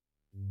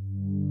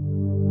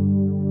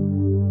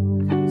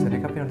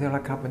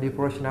ครับวันนี้พร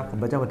ะวจนะของ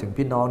พระเจ้ามาถึง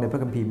พี่น้องในพระ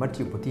คัมภีร์มัท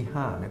ธิวบทที่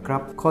5นะครั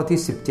บข้อที่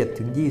17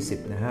ถึง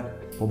20นะฮะ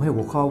ผมให้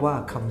หัวข้อว่า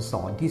คำส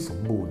อนที่สม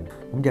บูรณ์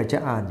ผมอยากจะ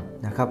อ่าน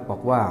นะครับบอ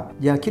กว่า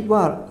อย่าคิดว่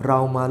าเรา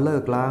มาเลิ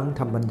กล้าง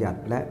ธรรมบัญญัติ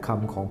และค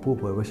ำของผู้เ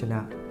ผยวจนะ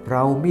เร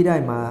าไม่ได้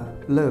มา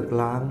เลิก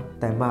ล้าง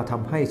แต่มาท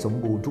ำให้สม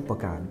บูรณ์ทุกประ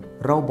การ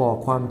เราบอก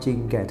ความจริง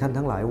แก่ท่าน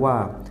ทั้งหลายว่า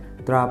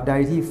ตราบใด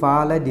ที่ฟ้า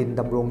และดิน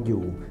ดำรงอ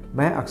ยู่แ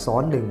ม้อักษ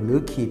รหนึ่งหรือ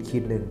ขี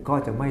ดหนึ่งก็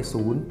จะไม่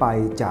สูญไป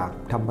จาก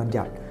ธรรมบัญ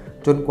ญัติ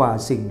จนกว่า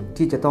สิ่ง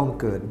ที่จะต้อง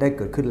เกิดได้เ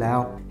กิดขึ้นแล้ว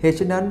เหตุ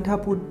ฉะนั้นถ้า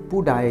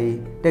ผู้ใด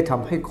ได้ท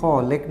ำให้ข้อ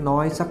เล็กน้อ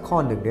ยสักข้อ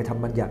หนึ่งในธรรม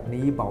บัญญัติ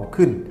นี้เบา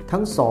ขึ้นทั้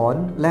งสอน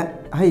และ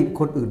ให้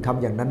คนอื่นท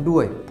ำอย่างนั้นด้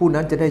วยผู้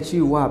นั้นจะได้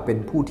ชื่อว่าเป็น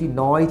ผู้ที่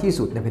น้อยที่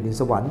สุดในแผ่นดิน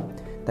สวรรค์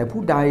แต่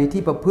ผู้ใด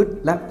ที่ประพฤติ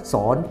และส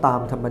อนตาม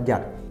ธรรมบัญญั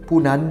ติผู้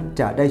นั้น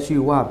จะได้ชื่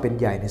อว่าเป็น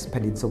ใหญ่ในแ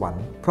ผ่นดินสวรร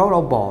ค์เพราะเรา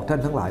บอกท่าน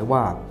ทั้งหลายว่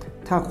า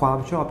ถ้าความ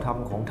ชอบธรรม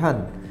ของท่าน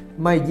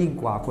ไม่ยิ่ง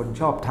กว่าคน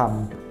ชอบธรรม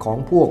ของ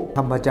พวกธ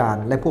รรมจาร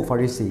ย์และพวกฟา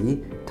ริสี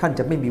ท่านจ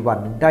ะไม่มีวัน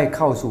ได้เ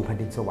ข้าสู่แผ่น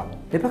ดินสวรรค์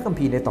ในพระคัม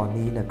ภีร์ในตอน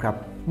นี้นะครับ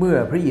เมื่อ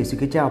พระเยซู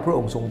คริสต์เจ้าพระอ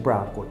งค์ทรงปร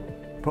ากฏ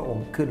พระอง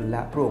ค์ขึ้นแล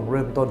ะพระองค์เ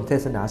ริ่มต้นเท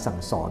ศนาสั่ง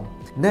สอน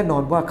แน่นอ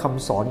นว่าค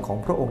ำสอนของ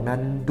พระองค์นั้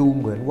นดู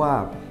เหมือนว่า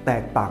แต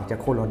กต่างจาก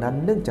คนเหล่านั้น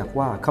เนื่องจาก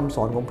ว่าคำส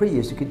อนของพระเย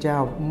ซูคริสต์เจ้า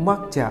มัก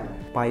จะ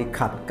ไป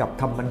ขัดกับ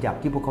ธรรมบัญญัติ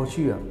ที่พวกเขาเ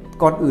ชื่อ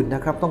ก่อนอื่นน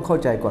ะครับต้องเข้า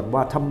ใจก่อนว่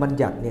าธรรมบัญ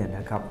ญัติเนี่ยน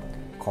ะครับ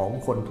ของ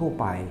คนทั่ว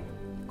ไป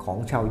ของ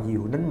ชาวยิ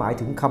วนั้นหมาย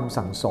ถึงคำ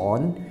สั่งสอน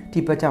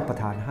ที่พระเจ้าประ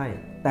ทานให้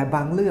แต่บ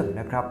างเรื่อง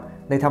นะครับ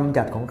ในธรรมบัญ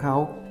ญัติของเขา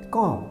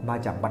ก็มา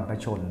จากบรรพ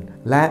ชน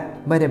และ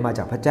ไม่ได้มาจ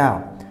ากพระเจ้า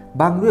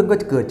บางเรื่องก็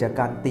จะเกิดจาก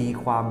การตี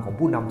ความของ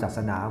ผู้นำศาส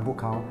นาของพวก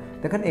เขา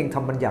แต่ขั้นเองธร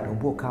รมบัญญัติของ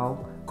พวกเขา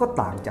ก็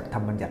ต่างจากธร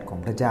รมบัญญัติของ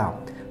พระเจ้า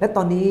และต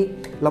อนนี้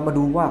เรามา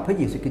ดูว่าพระ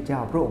เยซูคริสต์เจ้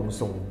าพระองค์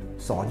ทรง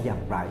สอนอย่า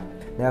งไร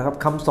นะครับ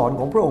คำสอน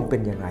ของพระองค์เป็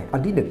นยังไงอั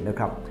นที่1นะ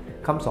ครับ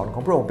คำสอนขอ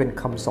งพระองค์เป็น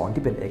คำสอน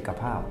ที่เป็นเอก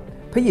ภาพ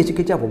พระเยซูค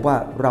ริสต์เจ้าบอกว่า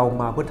เรา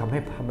มาเพื่อทำให้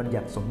ธรรมบัญ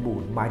ญัติสมบู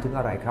รณ์หมายถึง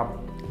อะไรครับ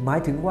หมาย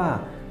ถึงว่า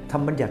ธร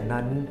รมบัญญัติ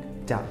นั้น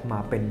จะมา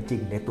เป็นจริ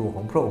งในตัวข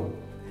องพระองค์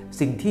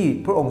สิ่งที่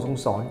พระองค์ทรง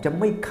สอนจะ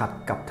ไม่ขัด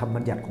กับธรรม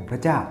บัญญัติของพระ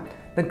เจ้า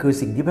นั่นคือ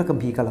สิ่งที่พระคัม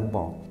ภีร์กำลังบ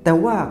อกแต่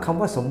ว่าคำ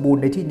ว่าสมบูร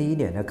ณ์ในที่นี้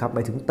เนี่ยนะครับหม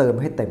ายถึงเติม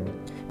ให้เต็ม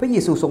พระเย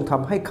ซูทรงท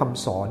ำให้ค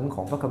ำสอนข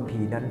องพระคัมภี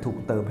ร์นั้นถูก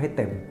เติมให้เ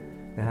ต็ม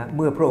นะฮะเ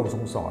มื่อพระองค์ทร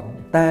งสอน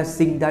แต่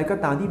สิ่งใดก็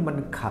ตามที่มัน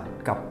ขัด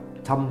กับ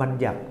ธรรมบัญ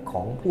ญัติข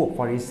องพวกฟ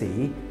าริสี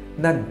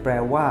นั่นแปล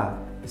ว่า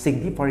สิ่ง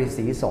ที่ฟาริ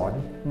สีสอน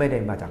ไม่ได้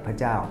มาจากพระ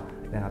เจ้า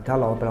นะครับถ้า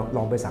เราล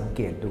องไปสังเ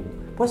กตดู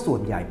เพราะส่ว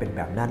นใหญ่เป็นแ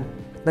บบนั้น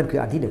นั่นคือ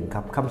อันที่1ค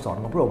รับคำสอน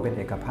ของพระองค์เป็น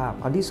เอกภาพ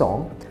อันที่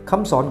2ค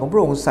ำสอนของพร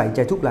ะองค์ใส่ใจ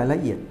ทุกรายละ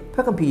เอียดพ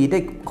ระคัมภีร์ได้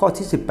ข้อ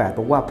ที่18บ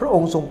อกว่าพระอ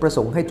งค์ทรงประส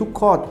งค์ให้ทุก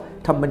ข้อ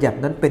ธรรมบัญญัติ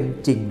นั้นเป็น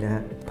จริงนะฮ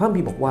ะพระคัม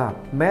ภีร์บอกว่า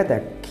แม้แต่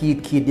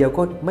ขีดเดียว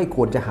ก็ไม่ค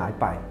วรจะหาย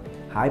ไป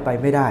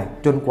ไม่ได้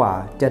จนกว่า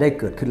จะได้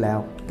เกิดขึ้นแล้ว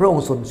พระอง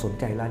ค์สน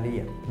ใจรายละเ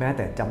อียดแม้แ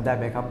ต่จำได้ไ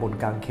หมครับบน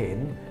กางเขน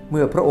เ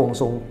มื่อพระองค์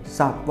ทรง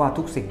ทราบว่า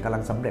ทุกสิ่งกำลั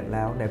งสำเร็จแ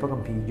ล้วในพระคั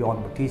มภีร์ยอห์น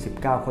บทที่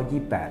19ข้อ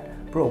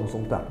28พระองค์ทร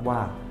งตรัสว่า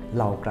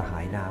เรากระหา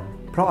ยน้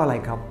ำเพราะอะไร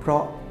ครับเพรา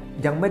ะ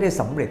ยังไม่ได้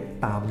สำเร็จ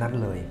ตามนั้น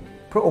เลย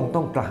พระองค์ต้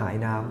องกระหาย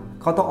น้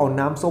ำเขาต้องเอา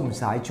น้ำส้ม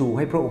สายชูใ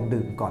ห้พระองค์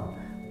ดื่มก่อน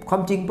ควา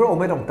มจริงพระองค์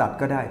ไม่ต้องตรัส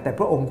ก็ได้แต่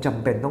พระองค์จ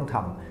ำเป็นต้องท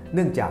ำเ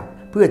นื่องจาก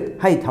เพื่อ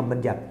ให้ธรรมบัญ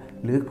ญัติ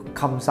หรือ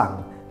คำสั่ง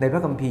ในพร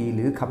ะคัมภีร์ห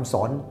รือคำส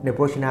อนในพร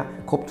ะวจนะ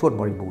ครบถ้วน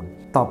บริบูรณ์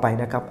ต่อไป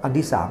นะครับอัน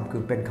ที่3คื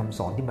อเป็นคำส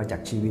อนที่มาจา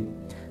กชีวิต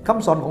ค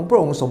ำสอนของพระ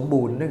องค์สม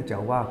บูรณ์เนื่องจา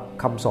กว่า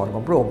คำสอนขอ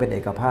งพระองค์เป็นเอ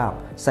กภาพ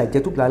ใส่ใจ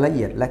ทุกรายละเ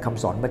อียดและค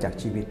ำสอนมาจาก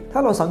ชีวิตถ้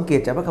าเราสังเกต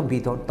จากพระคัมภี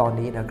ร์ตอน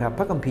นี้นะครับพ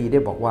ระคัมภีร์ได้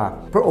บอกว่า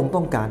พระองค์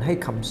ต้องการให้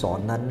คำสอน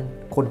นั้น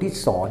คนที่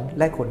สอน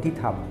และคนที่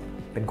ท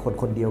ำเป็น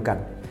คนเดียวกัน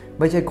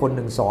ไม่ใช่คนห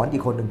นึ่งสอนอี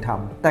กคนหนึ่งท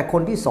ำแต่ค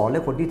นที่สอนแล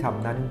ะคนที่ท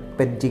ำนั้นเ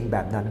ป็นจริงแบ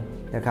บนั้น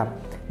นะครับ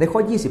ในข้อ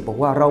20บอก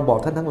ว่าเราบอก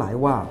ท่านทั้งหลาย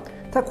ว่า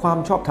ถ้าความ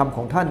ชอบธรรมข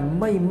องท่าน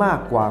ไม่มาก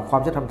กว่าควา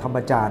มชอบธรรมธรรม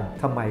จารย์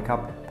ทำไมครับ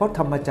เพราะธ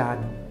รรมจาร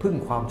ย์พึ่ง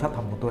ความชอบธ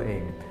รรมของตัวเอ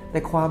งแต่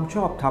ความช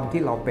อบธรรม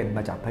ที่เราเป็นม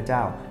าจากพระเจ้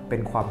าเป็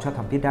นความชอบธ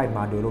รรมที่ได้ม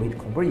าโดยโลหิต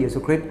ของพระเยซู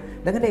คริสต์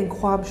ดังนั้นเอง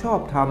ความชอบ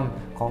ธรรม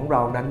ของเร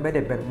านั้นไม่ไ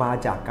ด้เป็นมา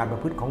จากการประ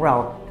พฤติของเรา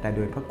แต่โด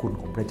ยพระคุณ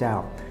ของพระเจ้า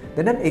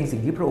ดังนั้นเองสิ่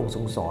งที่พระองค์ท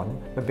รงสอน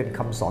มันเป็นค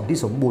ำสอนที่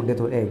สมบูรณ์ใน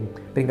ตัวเอง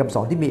เป็นคำส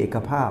อนที่มีเอก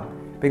ภาพ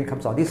เป็นค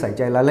ำสอนที่ใส่ใ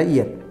จรายละเอี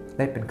ยดแ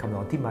ละเป็นคำส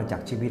อนที่มาจา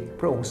กชีวิต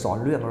พระองค์สอน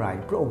เรื่องอะไร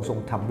พระองค์ทรง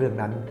ทำเรื่อง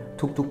นั้น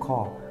ทุกๆข้อ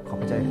ขอ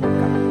พระเจ้าอวย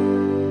พร